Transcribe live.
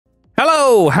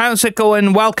Hello, how's it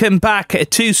going? Welcome back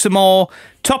to some more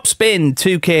Top Spin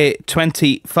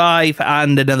 2K25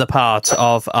 and another part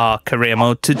of our career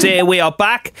mode. Today we are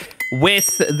back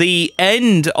with the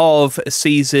end of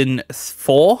Season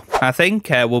 4, I think.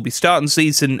 We'll be starting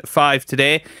Season 5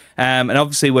 today. And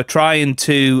obviously we're trying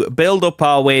to build up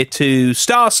our way to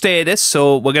star status,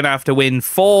 so we're going to have to win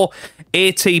 4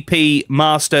 ATP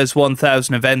Masters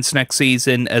 1000 events next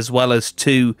season, as well as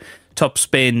 2 Top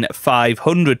Spin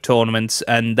 500 tournaments,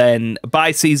 and then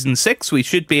by Season 6 we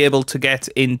should be able to get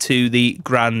into the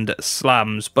Grand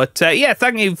Slams. But yeah,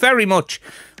 thank you very much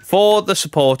for the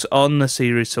support on the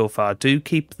series so far. Do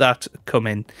keep that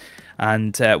coming.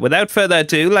 And without further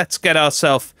ado, let's get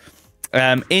ourselves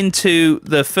into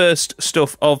the first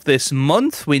stuff of this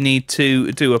month. We need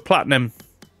to do a platinum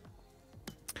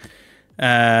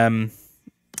one,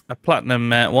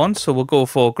 so we'll go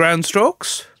for ground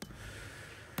strokes.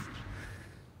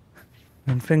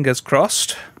 And fingers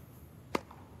crossed,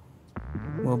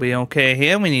 we'll be okay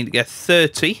here. We need to get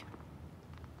 30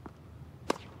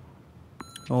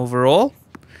 overall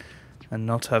and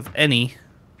not have any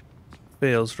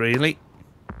fails, really.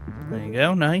 There you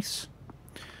go, nice.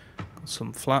 Got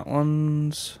some flat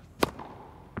ones.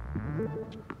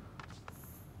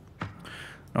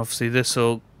 Obviously, this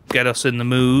will get us in the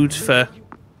mood for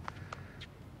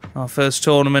our first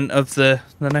tournament of the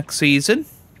next season.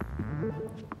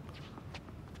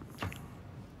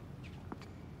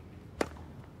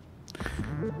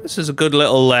 This is a good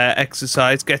little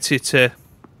exercise. Gets you to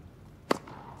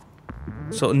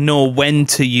sort of know when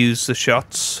to use the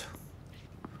shots,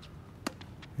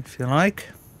 if you like,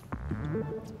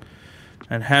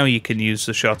 and how you can use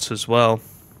the shots as well.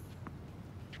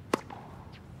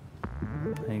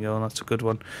 There you go, that's a good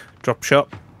one. Drop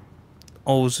shot.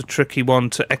 Always a tricky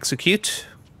one to execute.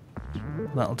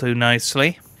 That'll do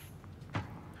nicely.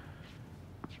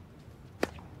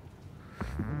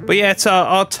 But yeah, it's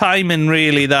our timing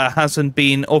really that hasn't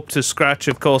been up to scratch.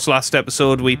 Of course, last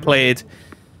episode we played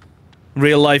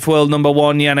real life world number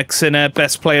 1 Jannik Sinner,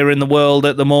 best player in the world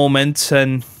at the moment,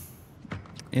 and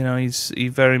you know he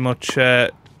very much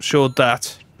showed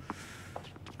that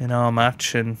in our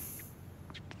match, and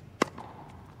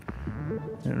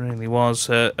it really was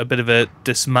a bit of a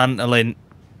dismantling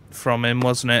from him,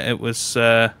 wasn't it? It was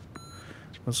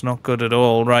not good at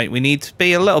all. Right, we need to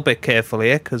be a little bit careful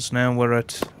here, because now we're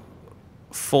at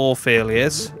 4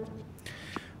 failures.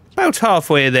 About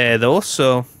halfway there, though,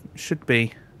 so should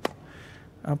be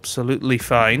absolutely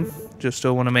fine. Just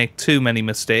don't want to make too many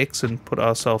mistakes and put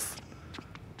ourselves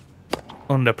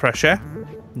under pressure.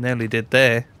 Nearly did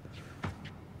there.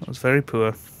 That was very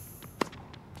poor.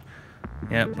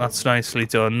 Yep, that's nicely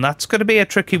done. That's going to be a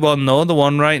tricky one, though. The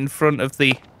one right in front of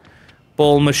the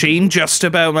ball machine. Just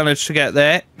about managed to get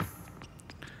there.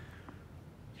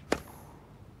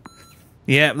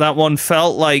 Yeah, that one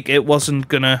felt like it wasn't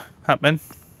gonna happen.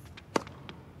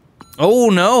 Oh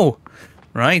no!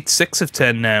 Right, 6 of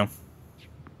 10 now.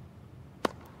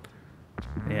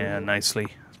 Yeah, nicely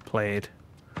played.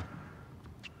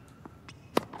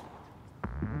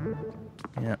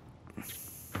 Yeah.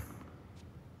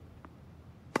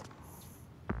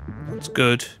 That's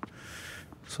good.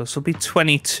 So this will be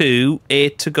 22,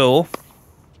 8 to go.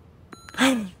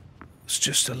 It's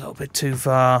just a little bit too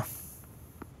far.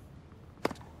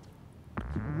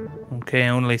 Okay,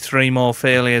 only 3 more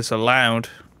failures allowed.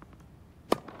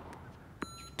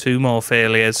 2 more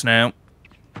failures now.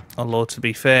 Although, to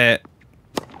be fair,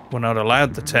 we're not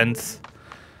allowed the 10th.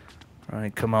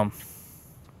 Right, come on.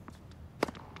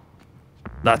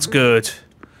 That's good.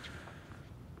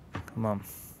 Come on.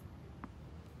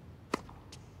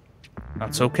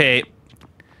 That's okay.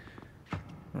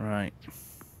 Right.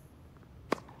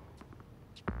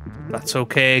 That's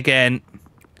okay again.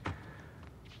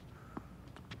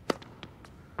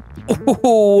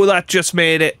 Oh, that just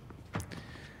made it.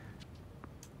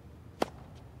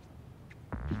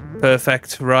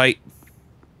 Perfect, right.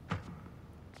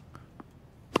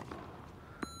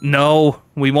 No,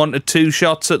 we wanted 2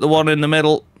 shots at the one in the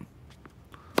middle.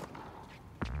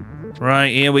 Right,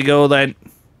 here we go then.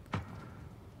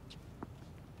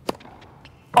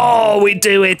 Oh, we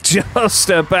do it just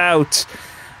about.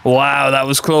 Wow, that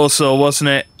was close though, wasn't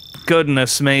it?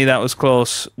 Goodness me, that was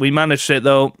close. We managed it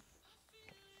though.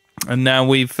 And now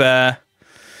we've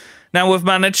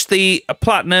managed the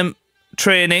platinum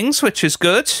trainings, which is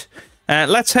good.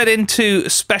 Let's head into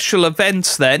special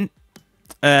events then.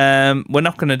 We're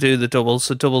not going to do the doubles.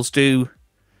 The doubles do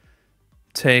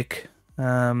take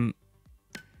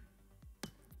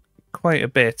quite a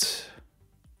bit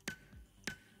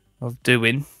of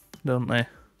doing, don't they?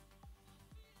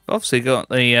 Obviously got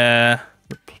the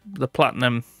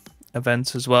platinum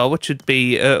events as well, which would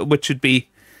be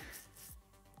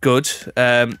good.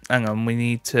 Hang on, we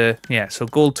need to so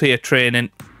gold tier training.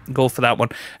 Go for that one.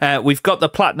 We've got the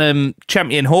Platinum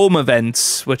Champion Home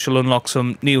events, which will unlock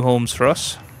some new homes for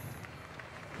us.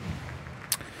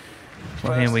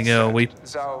 Well, here we go. We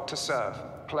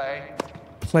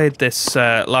played this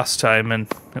last time,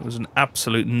 and it was an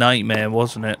absolute nightmare,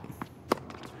 wasn't it?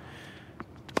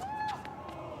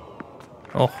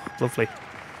 Oh, lovely.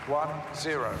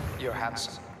 1-0,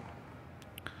 Johansson.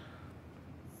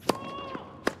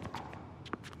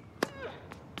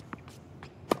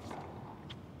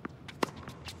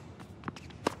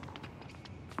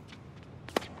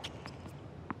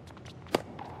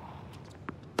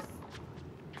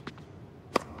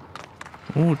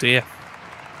 Oh dear.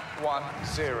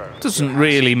 1-0. Doesn't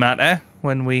really matter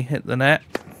when we hit the net.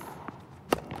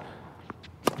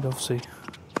 I'd obviously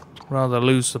rather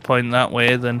lose the point that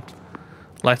way than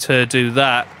let her do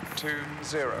that.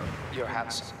 2-0,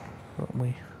 Johansson. But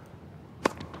we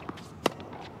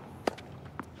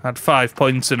had 5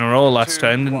 points in a row last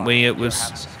time, didn't we? It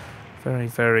was very,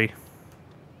 very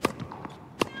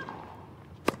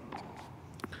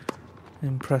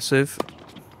impressive.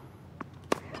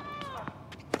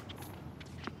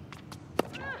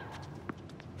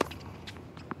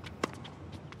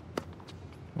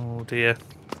 Oh dear.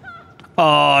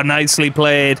 Oh, nicely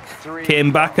played.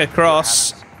 Came back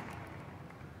across.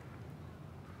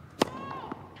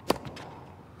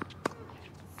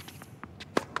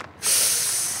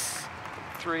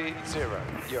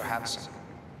 Johansson.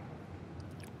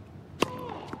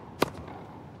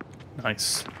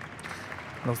 Nice.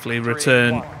 Lovely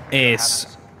return.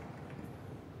 Ace.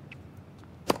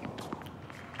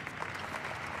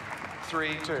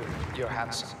 3-2,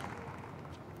 Johansson.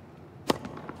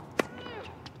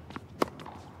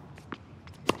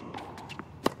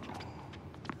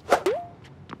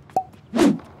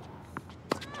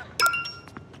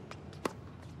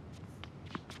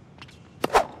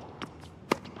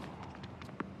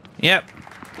 Yep.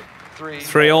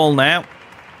 3-3 now.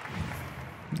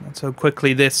 That's how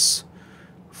quickly this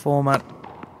format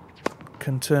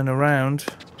can turn around.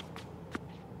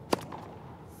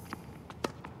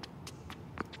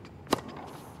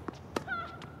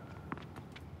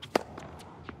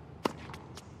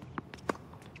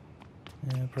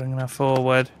 Yeah, bringing her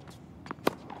forward.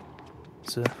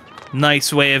 It's a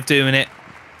nice way of doing it.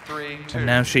 And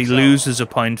now she loses a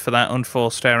point for that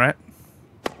unforced error.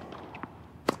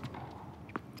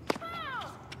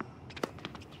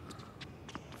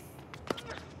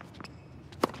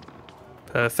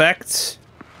 Perfect.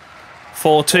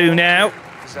 4-2 now.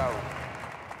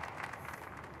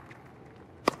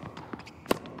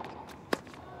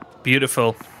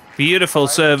 Beautiful. Beautiful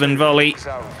serve and volley.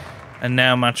 And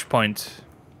now match point.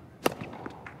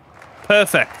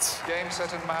 Perfect. Game,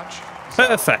 set, and match.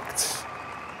 Perfect.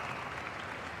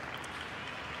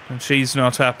 And she's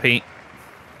not happy.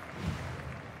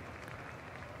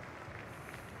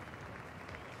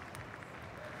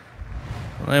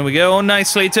 Well, there we go.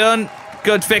 Nicely done.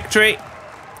 Good victory.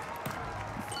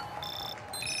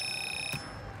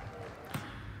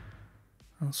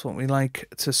 That's what we like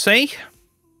to see.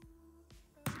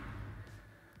 And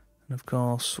of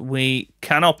course, we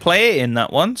cannot play in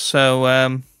that one,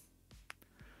 so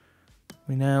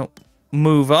we now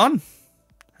move on.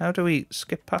 How do we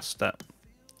skip past that?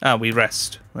 Ah, we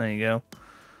rest. There you go.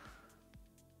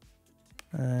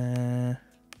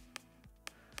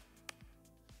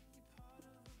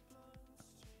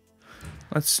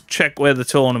 Let's check where the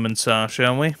tournaments are,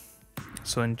 shall we?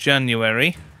 So in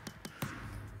January,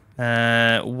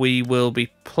 we will be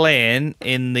playing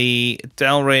in the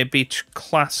Delray Beach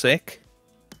Classic,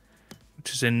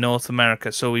 which is in North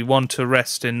America. So we want to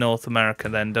rest in North America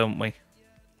then, don't we?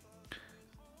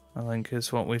 I think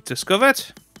is what we've discovered.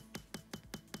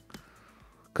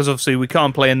 Because obviously we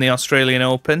can't play in the Australian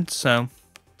Open, so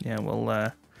yeah,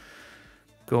 we'll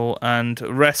go and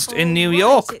rest in New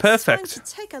York. Perfect. It's time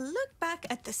to take a look back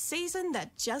at the season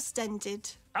that just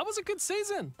ended. That was a good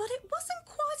season. But it wasn't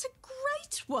quite a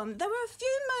great one. There were a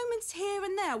few moments here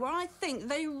and there where I think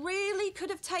they really could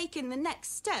have taken the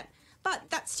next step.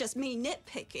 But that's just me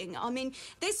nitpicking. I mean,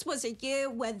 this was a year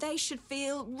where they should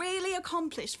feel really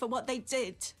accomplished for what they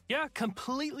did. Yeah,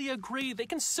 completely agree. They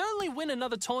can certainly win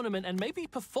another tournament and maybe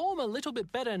perform a little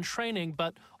bit better in training,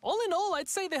 but all in all, I'd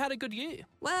say they had a good year.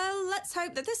 Well, let's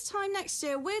hope that this time next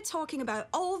year we're talking about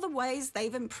all the ways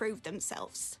they've improved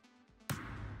themselves.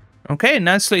 Okay,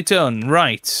 nicely done.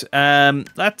 Right,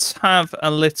 let's have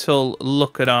a little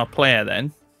look at our player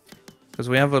then, because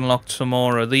we have unlocked some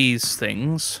more of these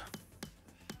things.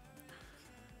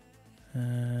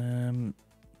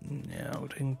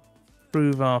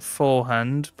 improve our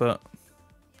forehand, but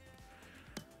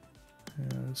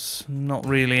there's not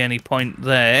really any point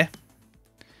there.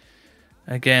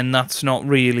 Again, that's not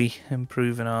really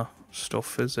improving our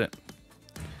stuff, is it?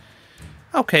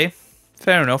 Okay,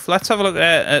 fair enough. Let's have a look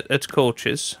at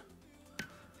coaches.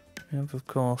 We have, of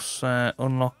course,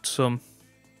 unlocked some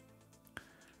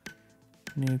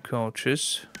new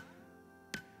coaches.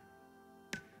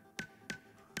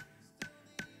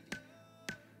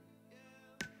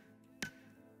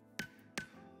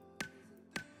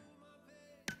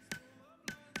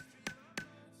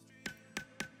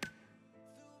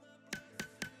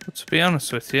 But to be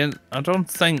honest with you, I don't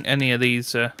think any of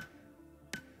these are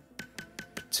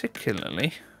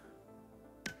particularly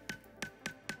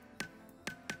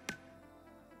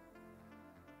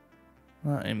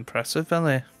that impressive, are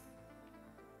they?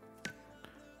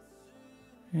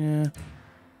 Yeah.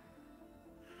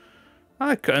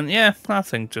 I couldn't, yeah, I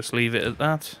think just leave it at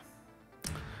that.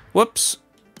 Whoops.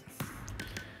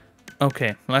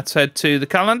 Okay, let's head to the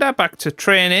calendar, back to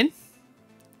training.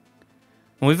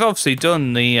 We've obviously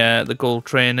done the goal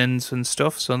trainings and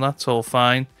stuff, so that's all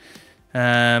fine.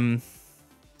 And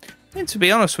to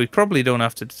be honest, we probably don't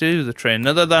have to do the training,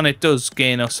 other than it does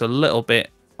gain us a little bit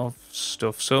of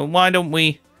stuff. So why don't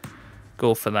we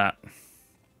go for that?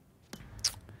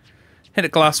 Hit a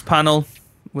glass panel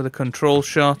with a control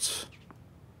shot.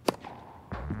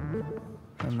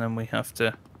 And then we have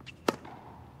to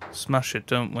smash it,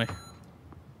 don't we?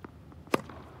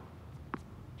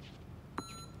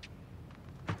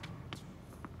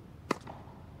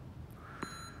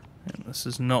 This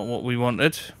is not what we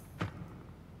wanted.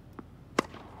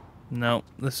 No,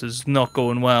 this is not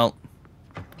going well.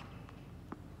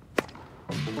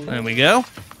 There we go.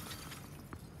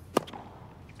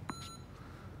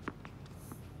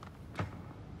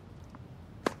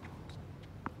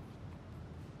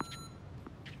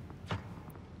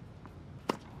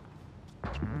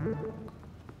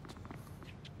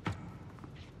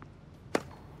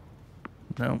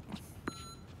 No.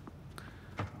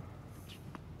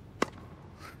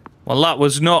 Well, that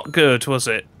was not good, was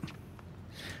it?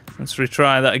 Let's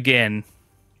retry that again.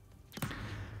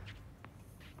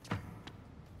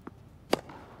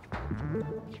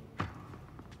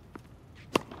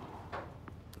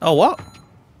 Oh, what?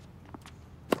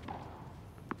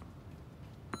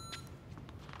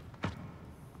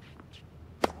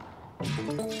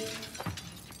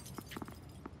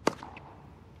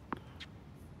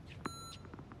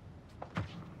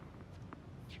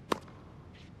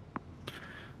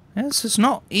 This is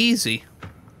not easy.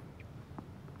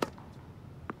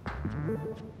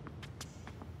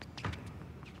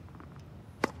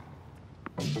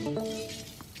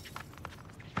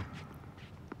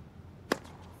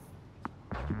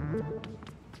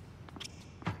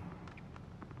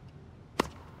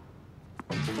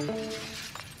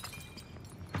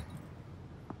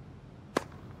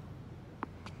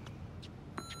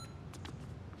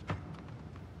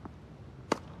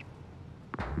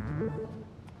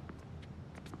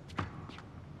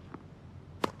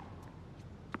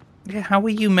 Yeah, how were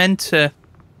you meant to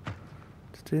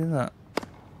do that?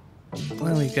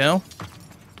 There we go.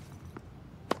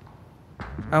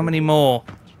 How many more?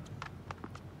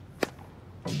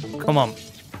 Come on.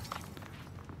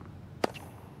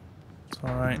 It's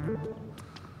alright.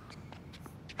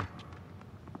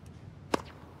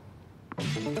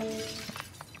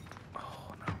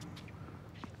 Oh, no.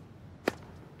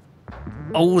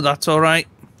 Oh, that's alright.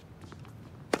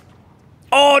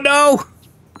 Oh, no!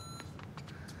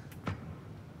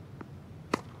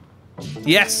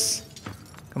 Yes!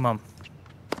 Come on.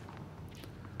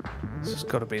 This has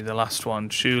got to be the last one,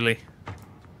 surely.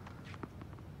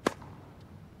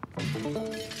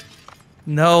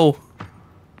 No.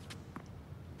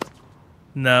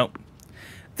 No.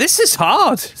 This is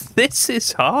hard. This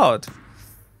is hard.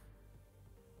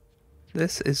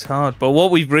 This is hard. But what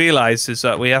we've realised is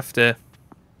that we have to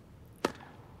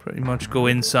pretty much go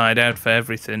inside out for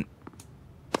everything.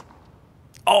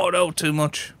 Oh, no, too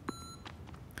much.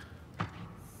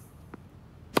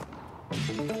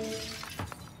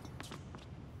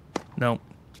 No.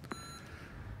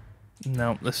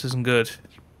 No, this isn't good.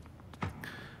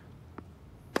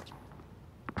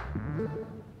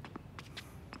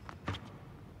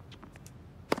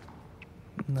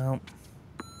 No.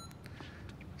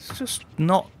 It's just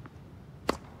not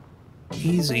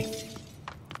easy.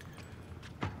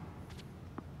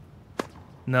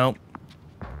 No.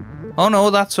 Oh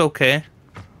no, that's okay.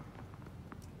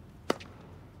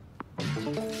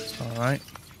 It's alright.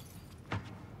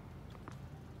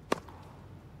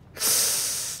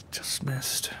 Just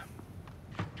missed.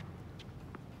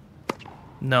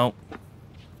 No.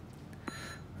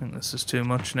 think this is too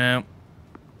much now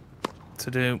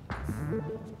to do.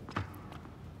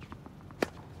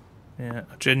 Yeah,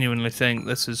 I genuinely think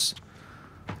this is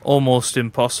almost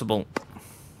impossible.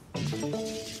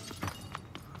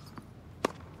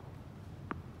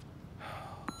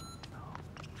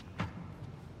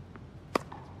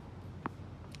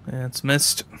 Yeah, it's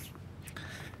missed.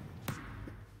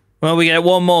 Well, we get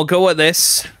one more go at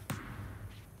this.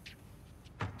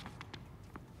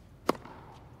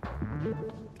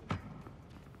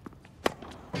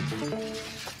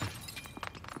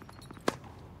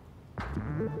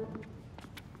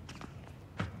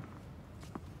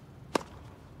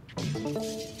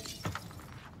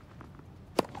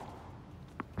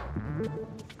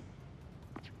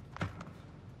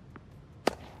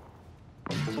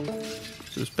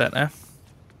 This is better.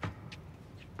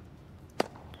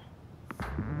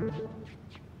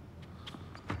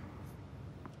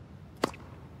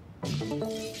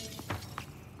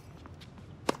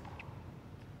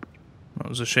 That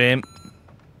was a shame.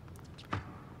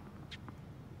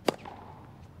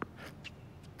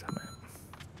 Damn it.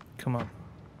 Come on.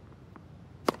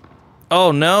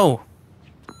 Oh no!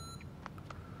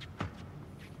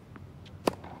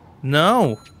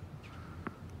 No!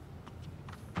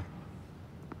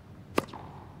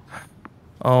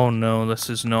 Oh no, this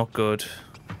is not good.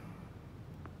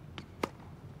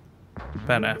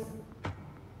 Better.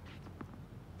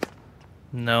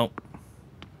 No.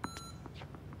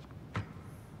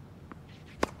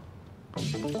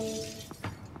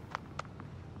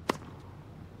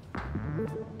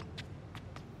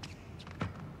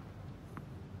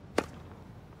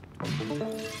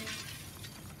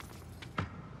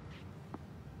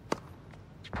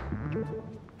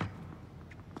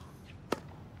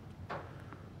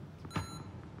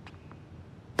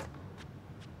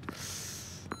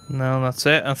 No, that's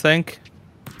it, I think.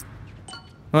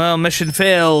 Well, mission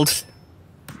failed.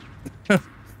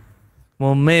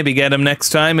 We'll maybe get him next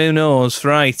time, who knows?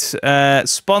 Right,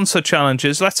 sponsor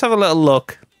challenges. Let's have a little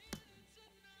look.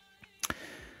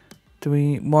 Do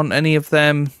we want any of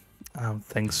them? I don't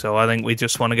think so. I think we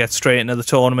just want to get straight into the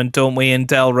tournament, don't we, in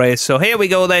Del Rey? So here we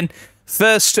go then.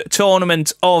 First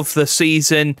tournament of the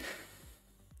season.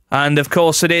 And of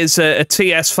course it is a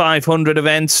TS 500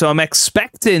 event, so I'm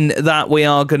expecting that we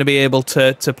are going to be able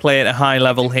to play at a high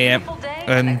level here.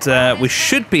 And we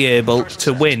should be able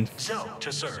to win.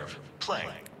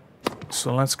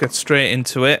 So let's get straight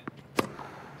into it.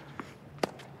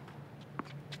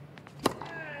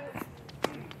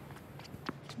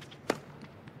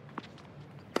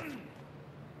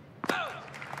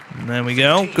 And there we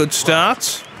go, good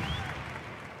start.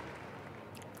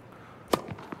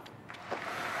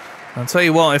 I'll tell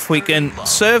you what, if we can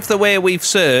serve the way we've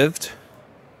served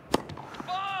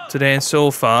today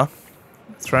so far,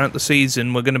 throughout the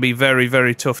season, we're going to be very,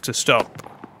 very tough to stop.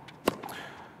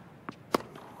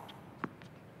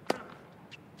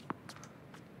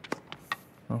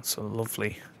 That's a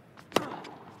lovely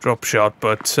drop shot,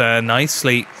 but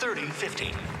nicely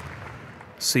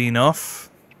seen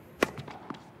off.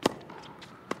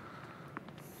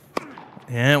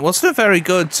 Yeah, it wasn't a very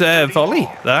good volley,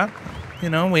 that. You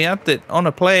know, we had it on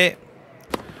a plate.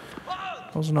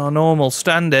 Wasn't our normal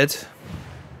standard.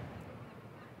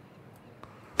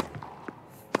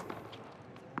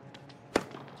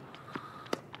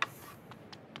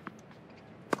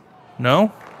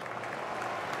 No?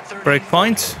 Break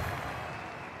point.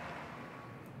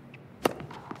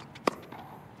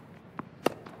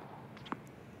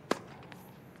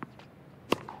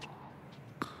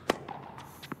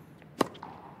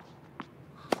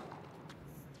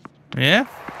 Yeah,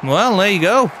 well, there you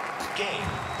go.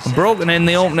 Broken in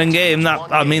the opening game.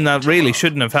 That really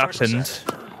shouldn't have happened.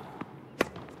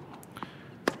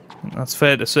 That's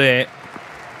fair to say.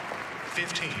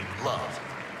 15 love.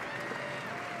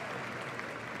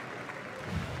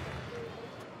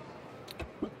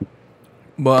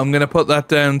 But I'm going to put that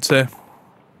down to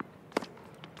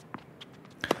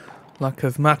lack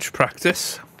of match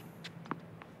practice.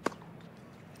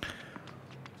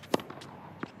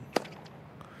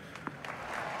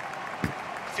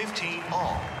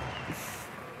 All.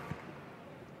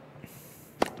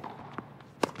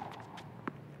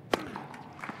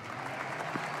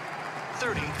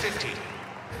 30-50.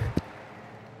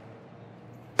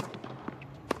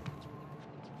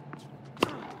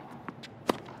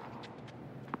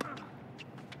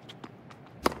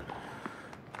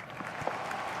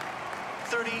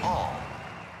 30 all.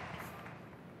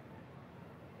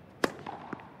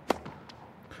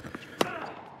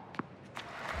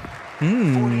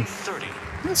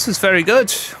 This is very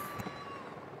good.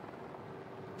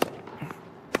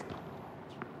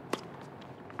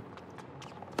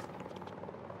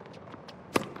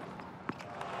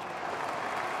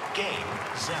 Game,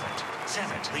 Zemet.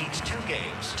 Zemet leads 2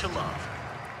 games to love.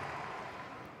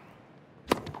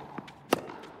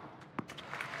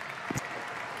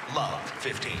 Love,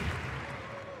 15.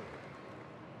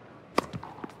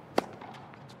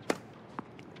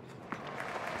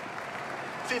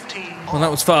 Well,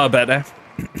 that was far better.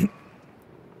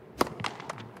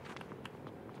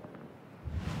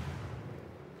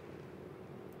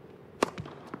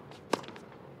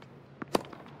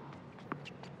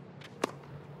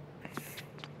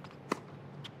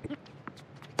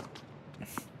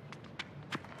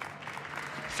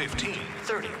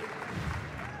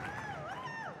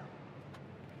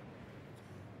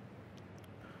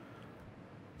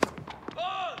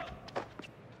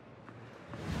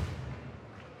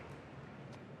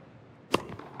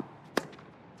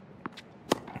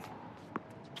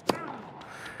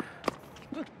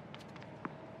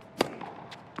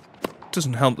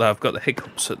 Doesn't help that I've got the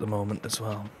hiccups at the moment as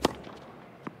well.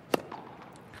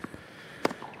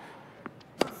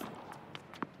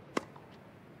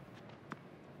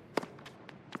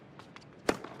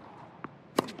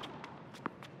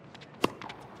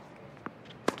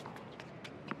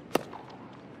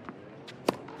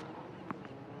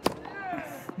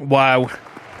 Wow.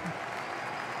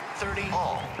 30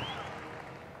 all.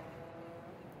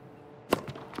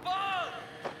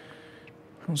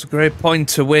 That was a great point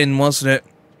to win, wasn't it?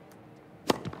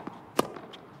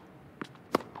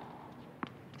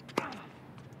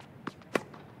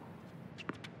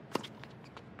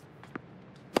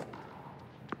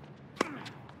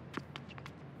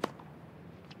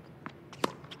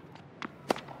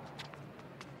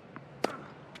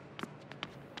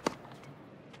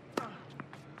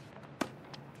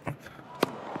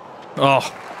 Oh.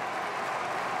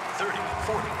 30,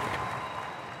 40.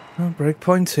 Oh, break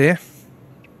point here.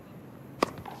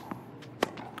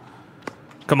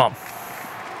 Come on.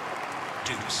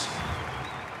 Deuce.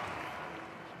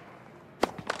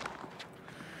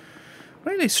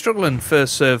 Really struggling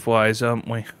first serve wise, aren't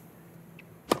we?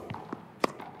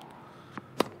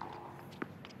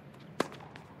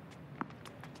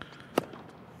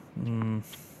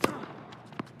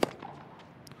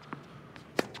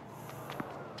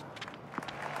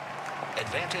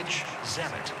 Advantage,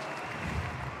 Zemet.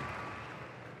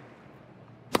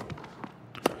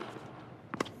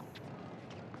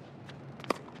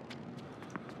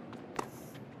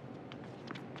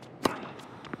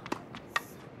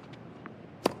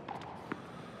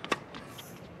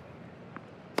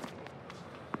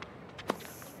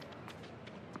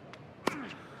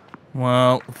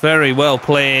 Well, very well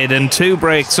played, and 2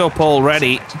 breaks up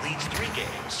already. Zemet leads 3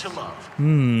 games to love.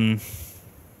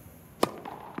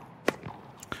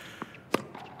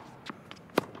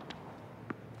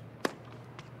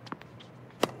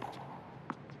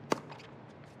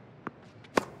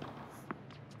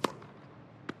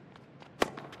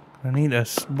 I need to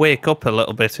wake up a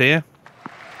little bit here.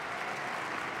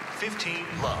 15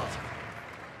 love.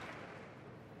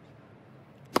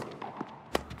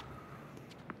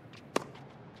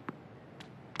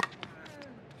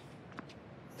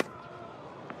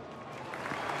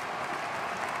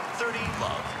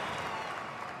 Love.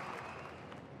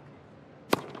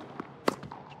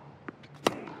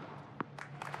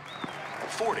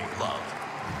 40 love.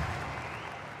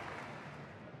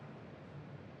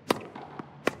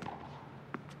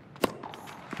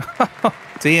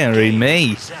 Deary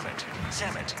me.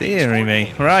 Zemet Deary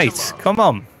me. Right, come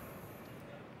on.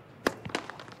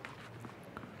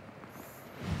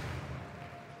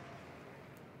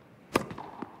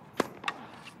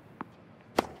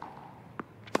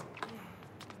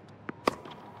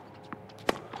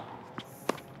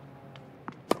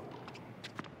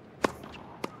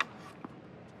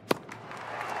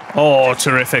 Oh,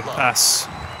 terrific pass.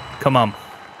 Come on.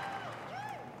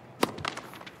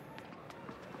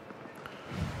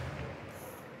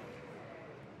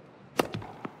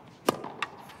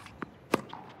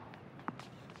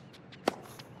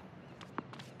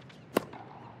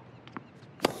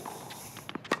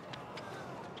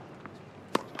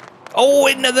 Oh,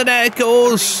 into the net it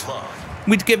goes.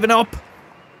 We'd given up.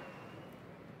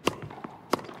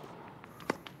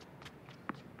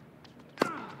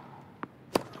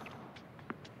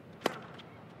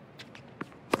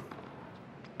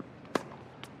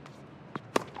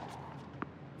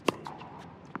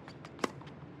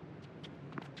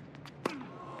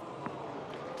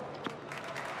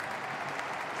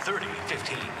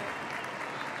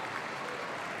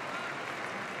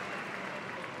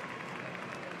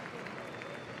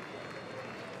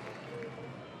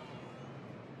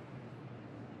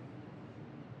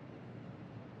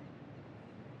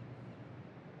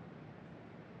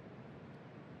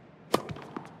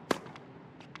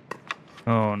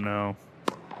 Oh, no.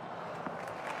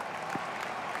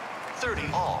 30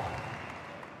 all.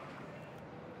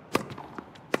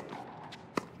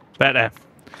 Better.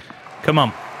 Come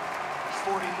on.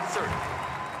 40-30.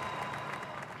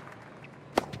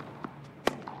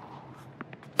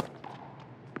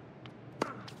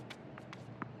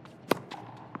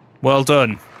 Well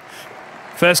done.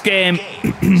 First game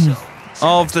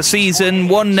of the season,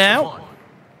 1 now.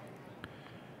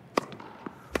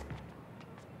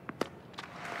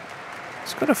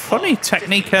 He's got a funny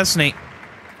technique, hasn't he?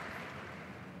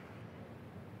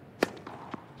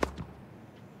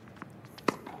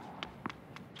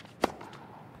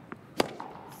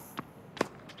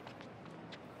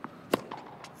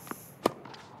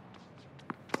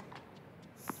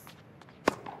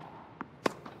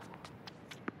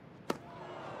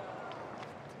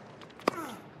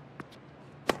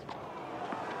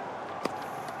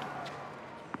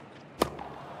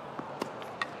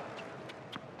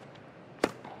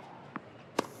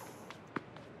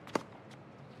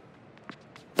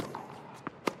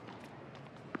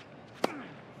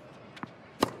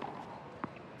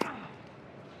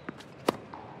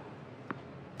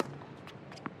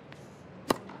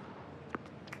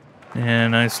 Yeah,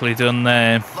 nicely done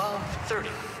there. Love 30.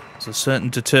 There's a certain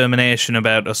determination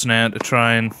about us now to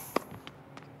try and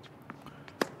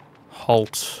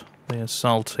halt the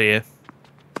assault here.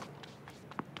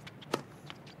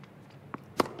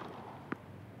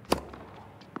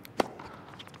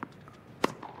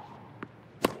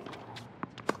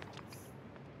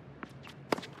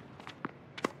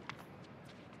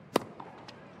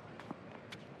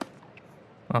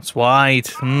 That's wide.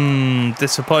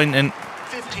 Disappointing.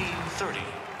 15-30.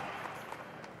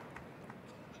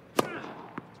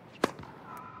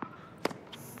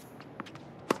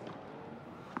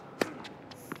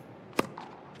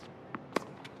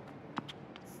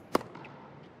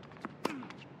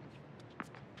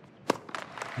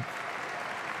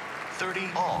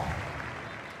 All.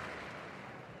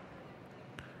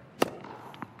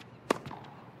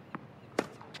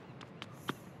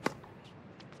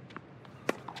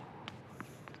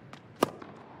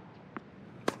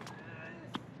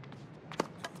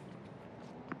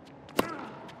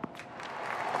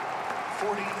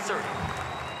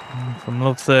 From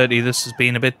love 30, this has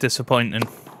been a bit disappointing.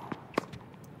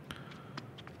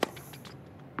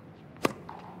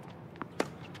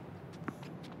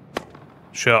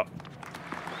 Shot.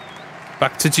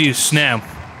 Back to deuce now.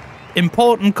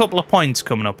 Important couple of points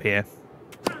coming up here.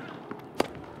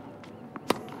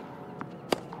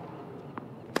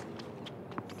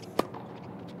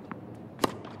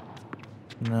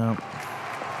 No.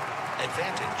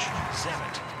 Advantage,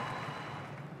 Zamet.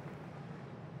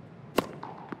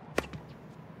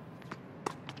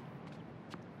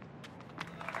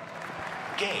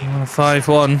 Game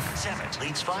 5-1. Zamet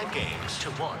leads 5 games to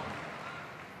 1.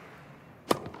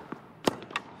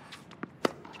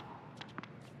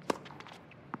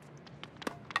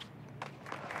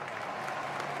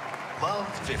 Love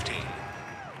 15.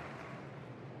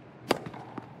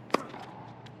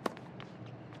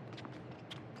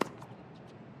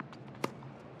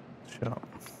 Shot.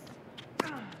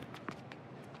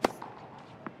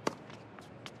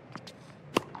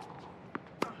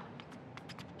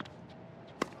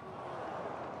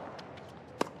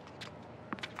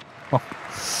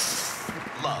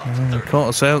 Caught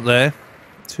us out there.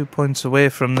 2 points away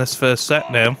from this first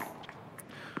set now.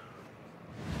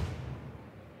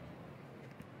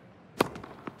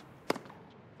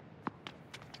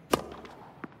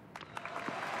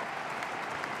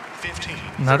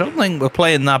 And I don't think we're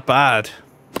playing that bad.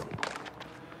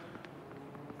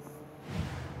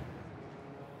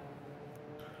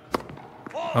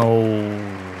 Oh.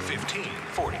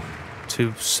 15-40.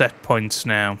 2 set points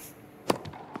now.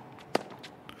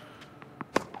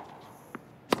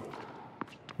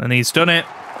 And he's done it.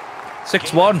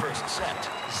 6-1. First set,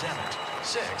 Zamet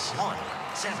 6-1.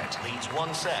 Zamet leads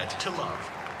 1 set to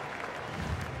love.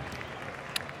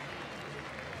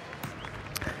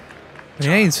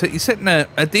 Yeah, he's hitting a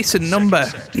decent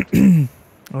number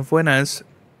of winners.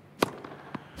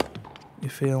 You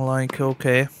feel like,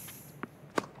 okay.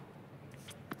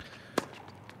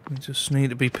 You just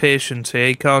need to be patient here.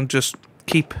 You can't just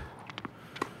keep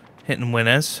hitting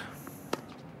winners.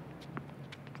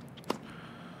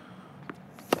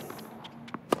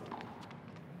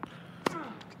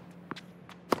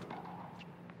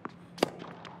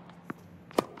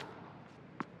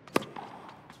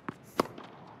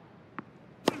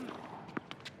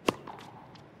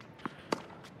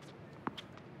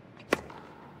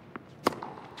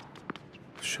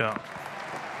 Shot.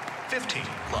 15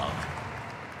 love.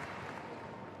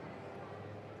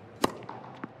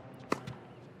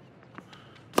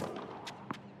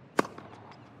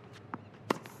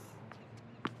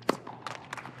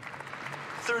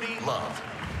 30 love.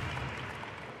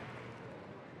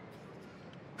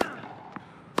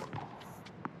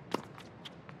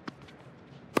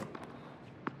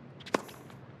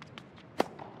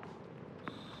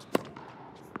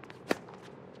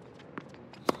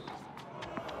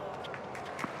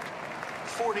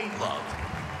 Love.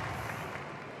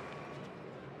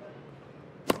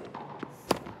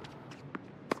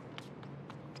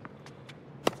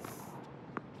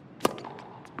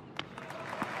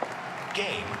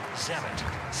 Game, Zemet.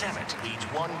 Zemet leads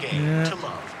one game to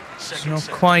love. It's not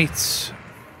quite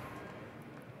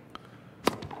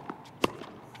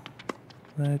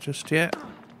there just yet.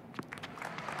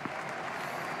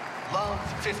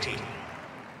 Love 50.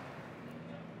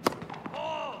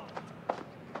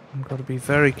 I've got to be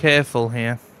very careful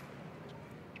here.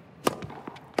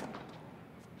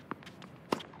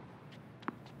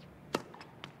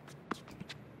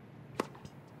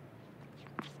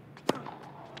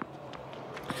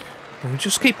 We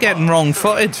just keep getting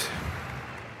wrong-footed.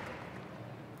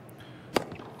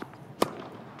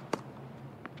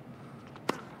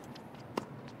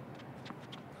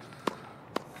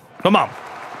 Come on.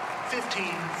 15.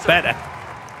 Better.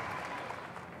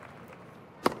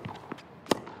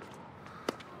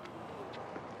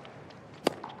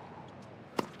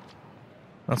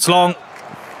 That's long.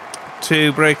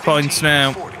 2 break points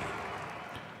now. 40.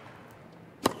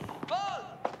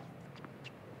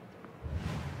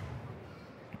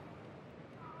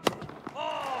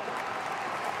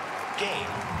 Game,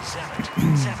 Zemet.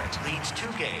 Zemet leads 2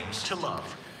 games to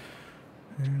love.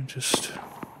 And just...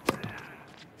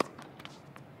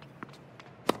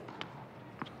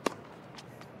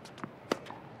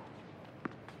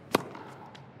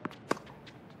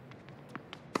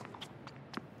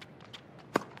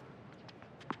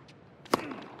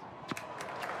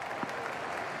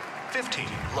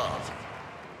 love.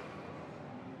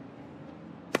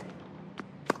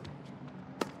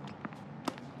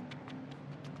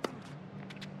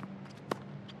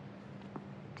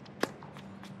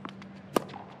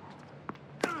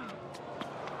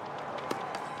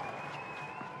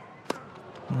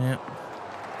 Yep.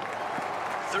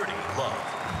 30 love.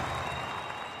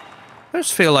 I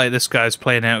just feel like this guy's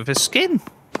playing out of his skin.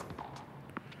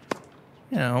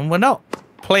 You know, we're not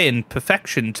playing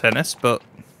perfection tennis, but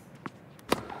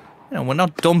you know, we're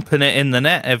not dumping it in the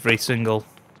net every single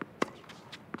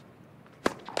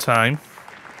time.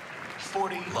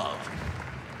 40 love.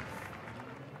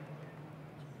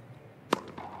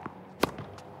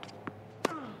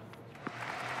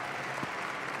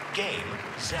 Game,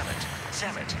 Zemet.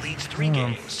 Zemet leads 3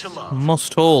 games to love.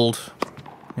 Must hold.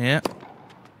 Yeah.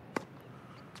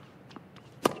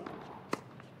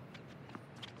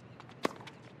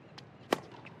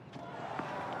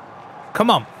 Come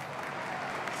on.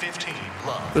 15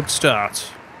 love. Good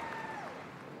start.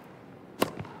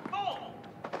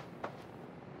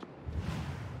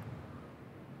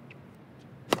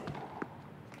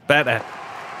 Better.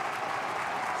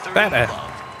 30 Better. love.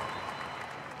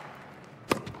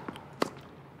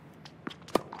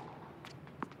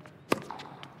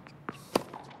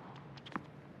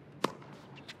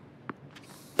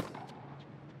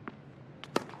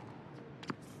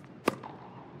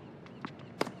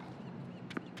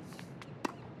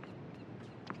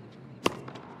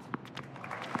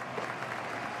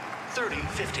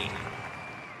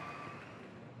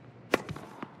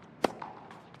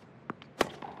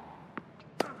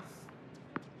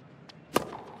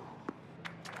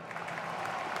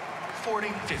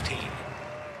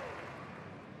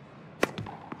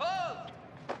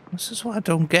 This is what I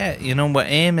don't get. You know, we're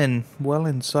aiming well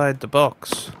inside the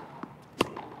box.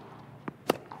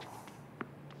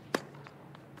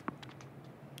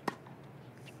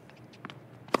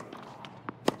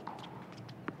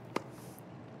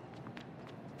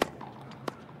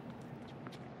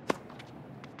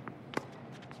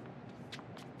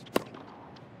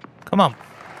 Come on.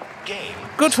 Game.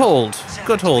 Good hold.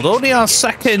 Good hold. Only our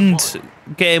second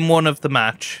game 1 of the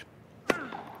match.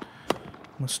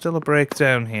 We're still a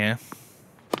breakdown here.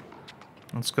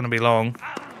 It's going to be long.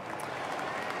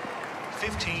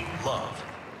 15 love.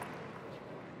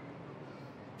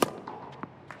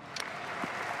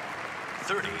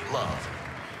 30 love.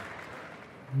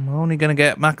 We're only going to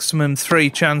get maximum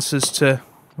 3 chances to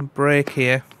break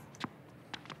here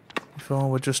before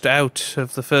we're just out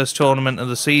of the first tournament of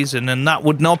the season, and that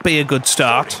would not be a good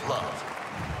start. 30 love.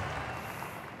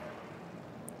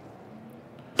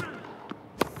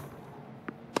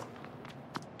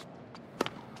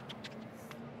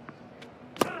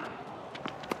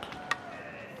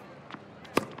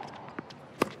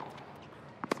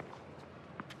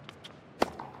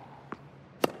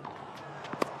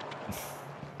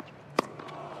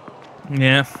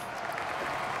 Yeah.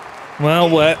 Well,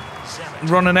 we're Seven.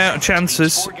 running out of Seven leads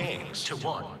chances. 4 games to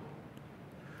 1.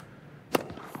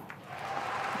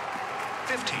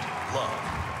 15 love.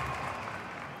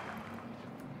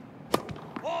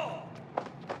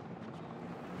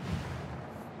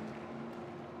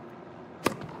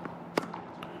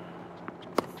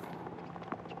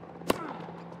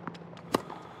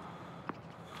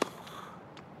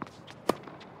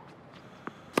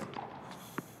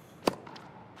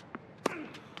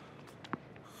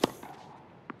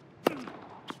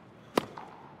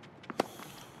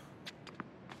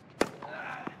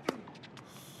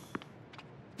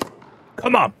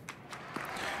 Come on.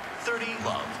 30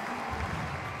 love.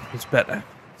 It's better.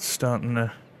 Starting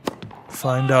to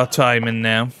find our timing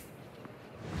now.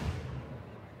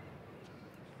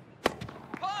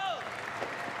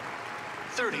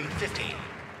 30-15.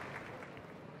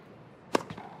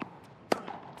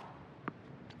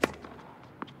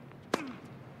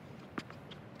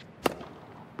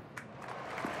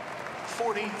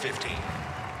 40-15.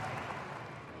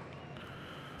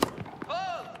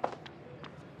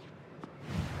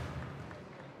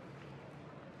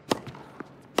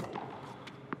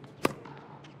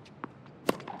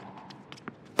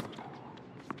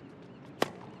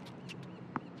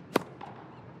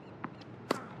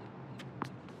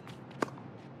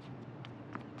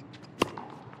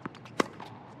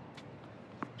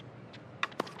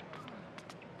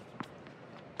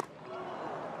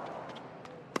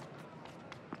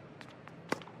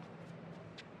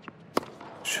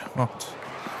 Shot.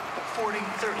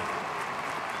 40-30.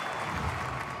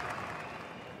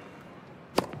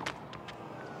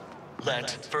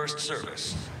 Let first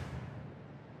service.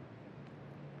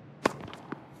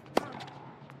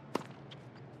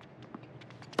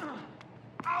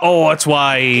 Oh, it's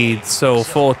wide. So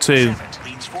 4-2.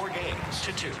 Seven leads 4 games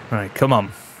to 2. Right, come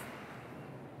on.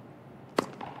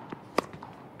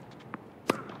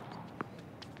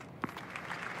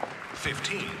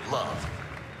 Love.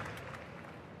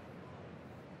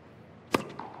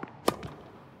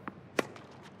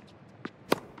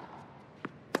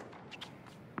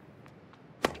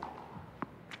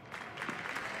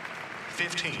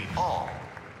 15 all.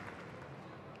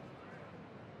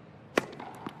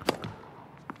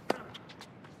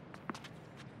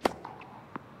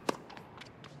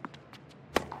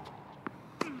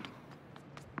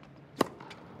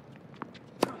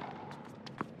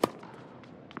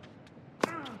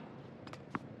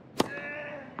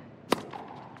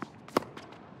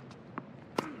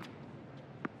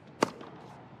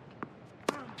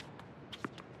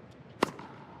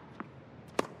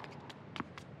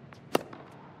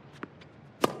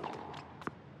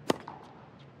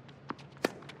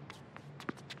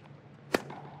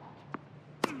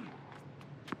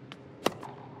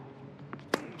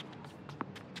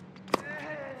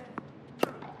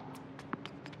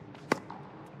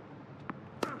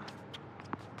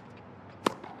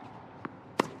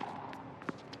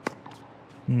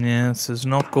 Yeah, this is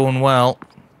not going well.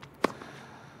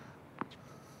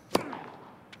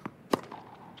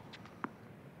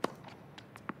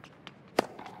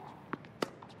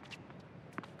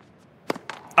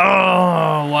 Oh,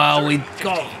 wow, we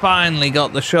finally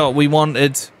got the shot we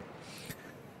wanted.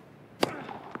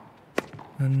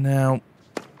 And now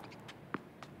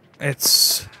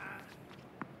it's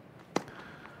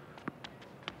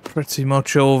pretty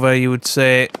much over, you would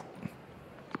say.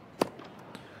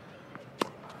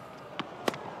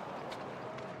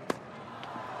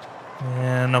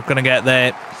 Yeah, not going to get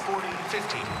there.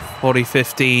 40-15.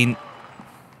 40-15.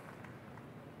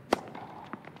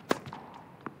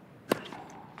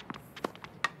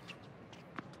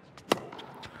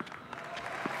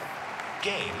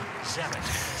 Game, Zemet.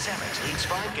 Zemet leads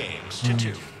 5 games to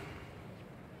 2.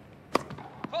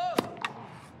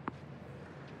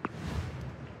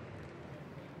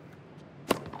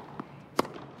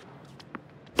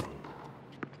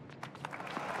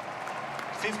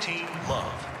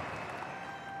 Love.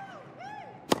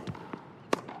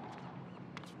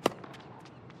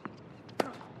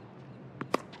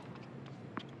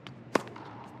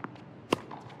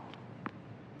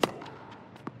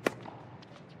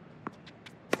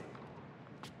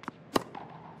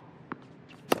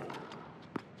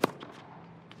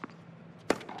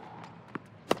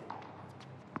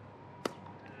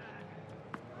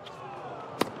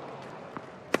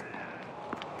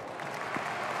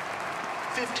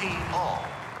 15 all.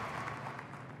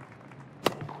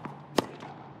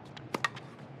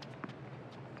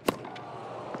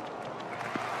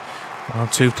 Well,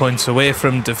 2 points away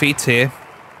from defeat here.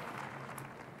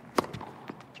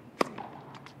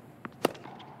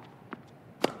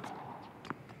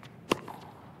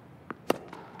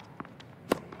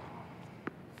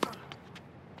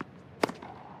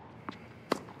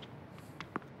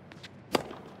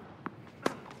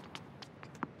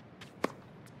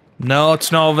 No,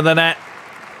 it's not over the net.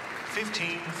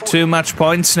 15, 2 match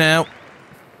points now.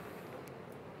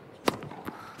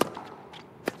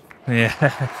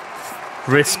 Yeah.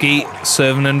 Risky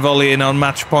serving and volleying on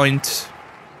match point.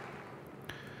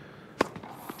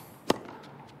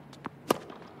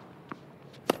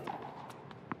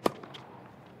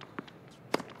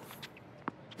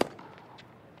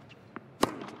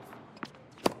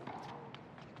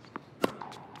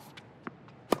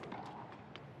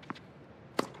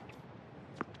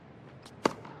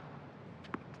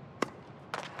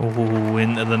 Ooh,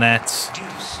 into the net.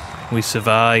 deuce. We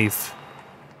survive.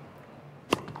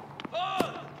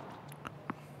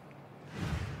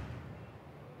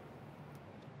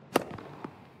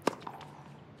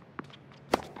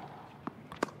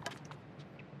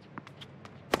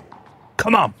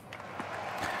 Come on.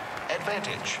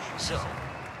 Advantage, zone.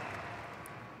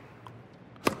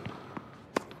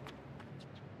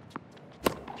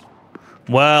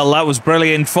 Well, that was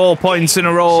brilliant. 4 points in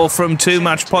a row from 2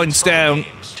 match points down.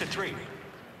 Games to 3.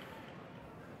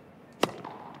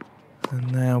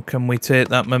 And now can we take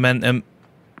that momentum?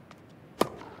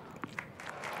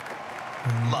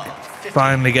 Love, 15.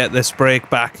 Finally get this break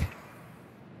back.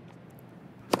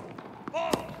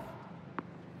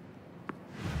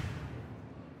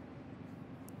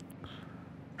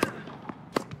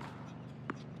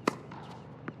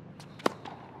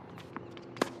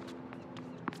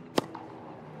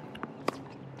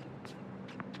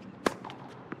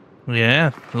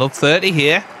 Yeah, love 30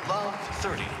 here. Love,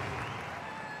 30.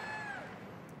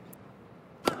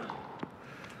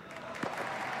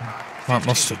 That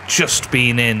must have just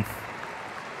been in.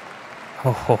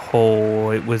 Ho ho ho,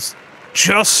 it was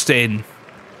just in.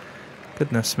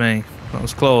 Goodness me, that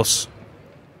was close.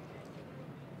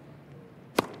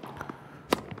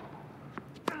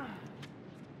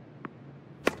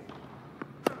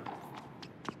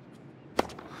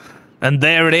 And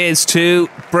there it is, 2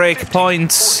 break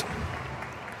points.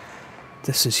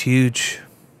 This is huge.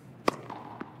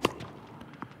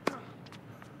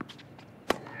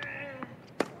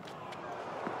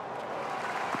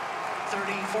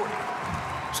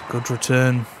 It's a good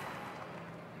return.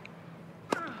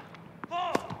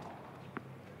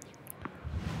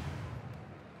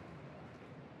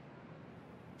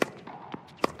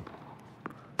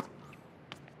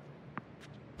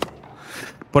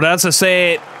 But as I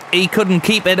say, he couldn't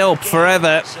keep it up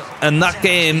forever, and that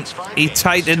game, he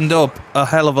tightened up a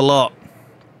hell of a lot.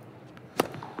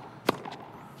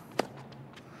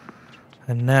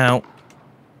 And now...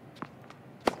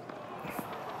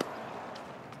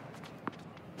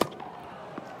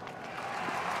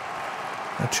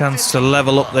 a chance to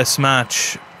level up this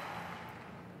match.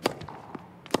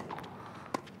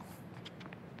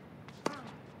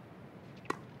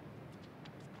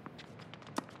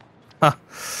 Huh.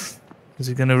 Is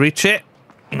he going to reach it?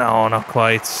 No, not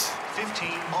quite. 15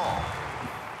 all.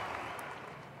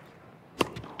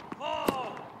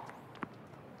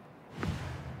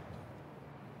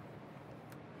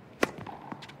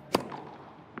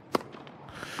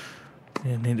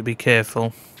 You need to be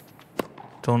careful.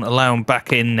 Don't allow him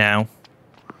back in now.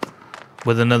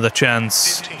 With another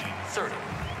chance. 15, 30.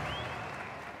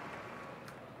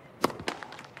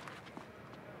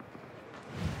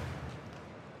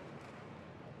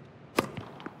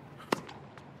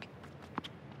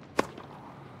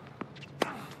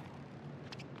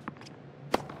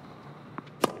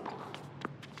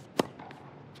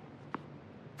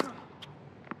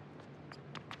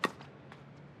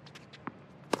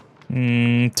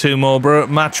 Two more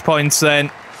match points then.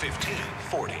 15,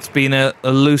 40. It's been a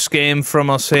loose game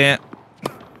from us here.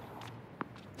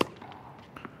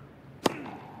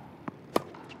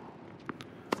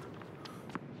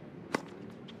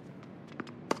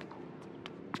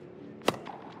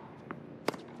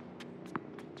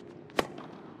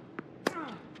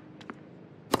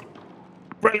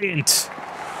 Brilliant.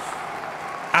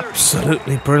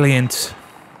 Absolutely brilliant.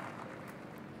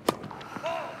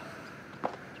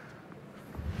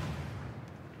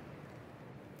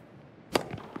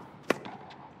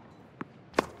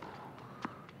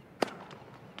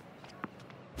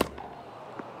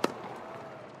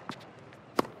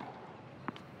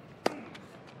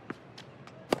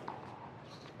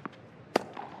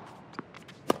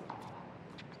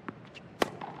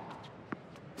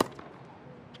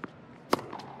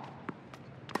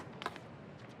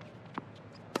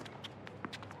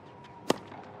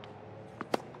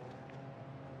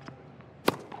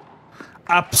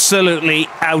 Absolutely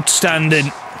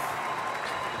outstanding.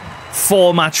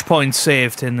 4 match points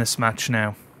saved in this match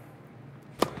now.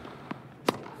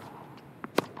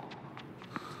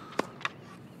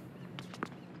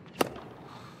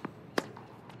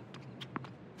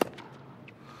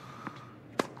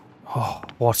 Oh,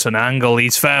 what an angle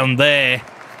he's found there.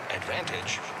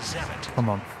 Advantage 7. Come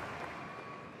on.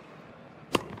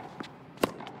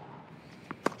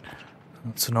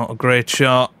 That's not a great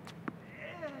shot.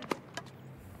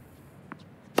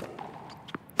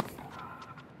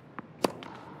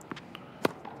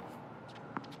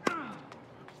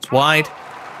 It's wide.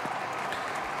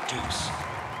 Deuce.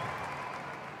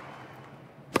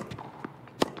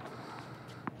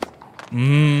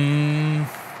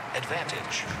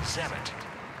 Advantage 7.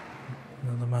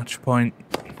 Another match point.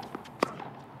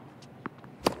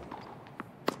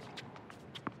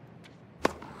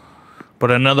 But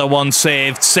another one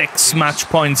saved. 6 match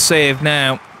points saved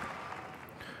now.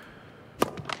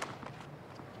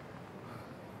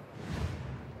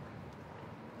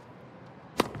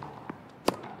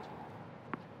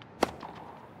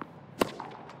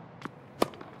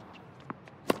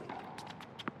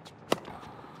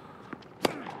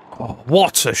 Oh,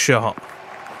 what a shot.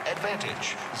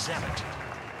 Advantage 7.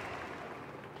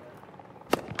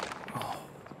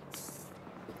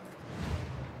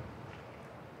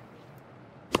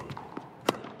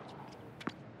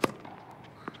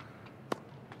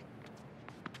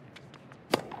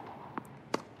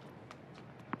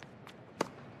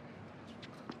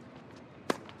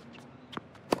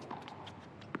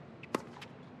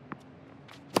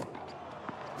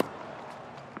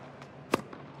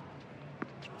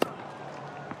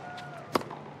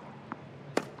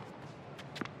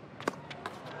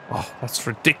 Oh, that's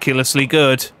ridiculously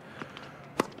good.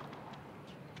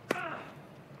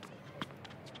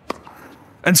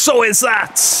 And so is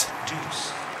that.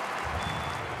 Deuce.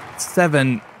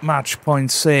 7 match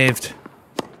points saved.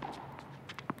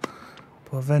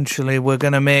 But eventually we're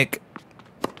going to make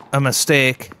a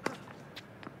mistake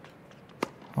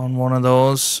on one of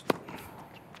those.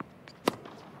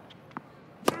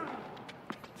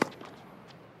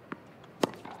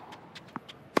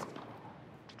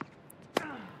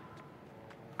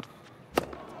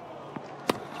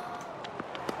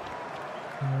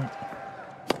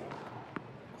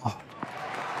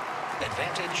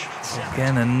 Advantage 7.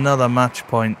 Again, another match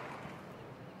point.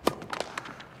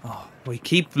 Oh, we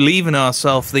keep leaving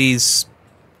ourselves these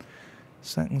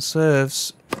second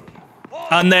serves.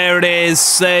 And there it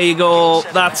is. There you go.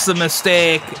 That's the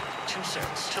mistake. 2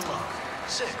 sets to love.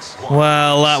 6.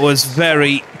 Well, that was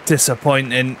very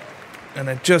disappointing. And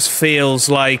it just feels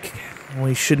like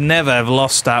we should never have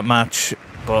lost that match.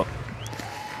 But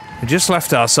we just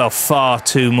left ourselves far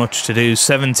too much to do.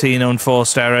 17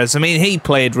 unforced errors. I mean, he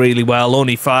played really well.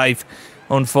 Only 5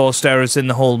 unforced errors in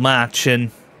the whole match. And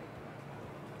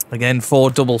again, 4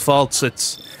 double faults.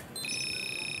 It's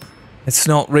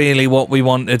not really what we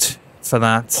wanted for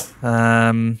that.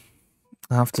 I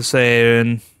have to say,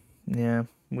 and yeah,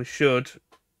 we should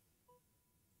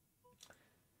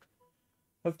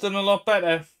have done a lot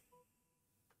better.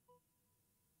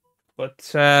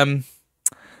 But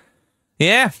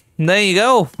yeah, there you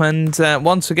go. And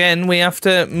once again, we have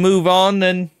to move on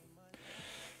and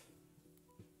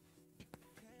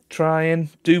try and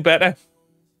do better.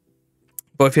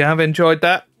 But if you have enjoyed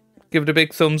that, give it a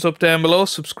big thumbs up down below.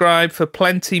 Subscribe for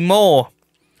plenty more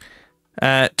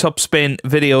top spin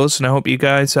videos. And I hope you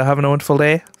guys are having a wonderful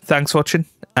day. Thanks for watching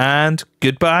and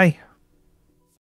goodbye.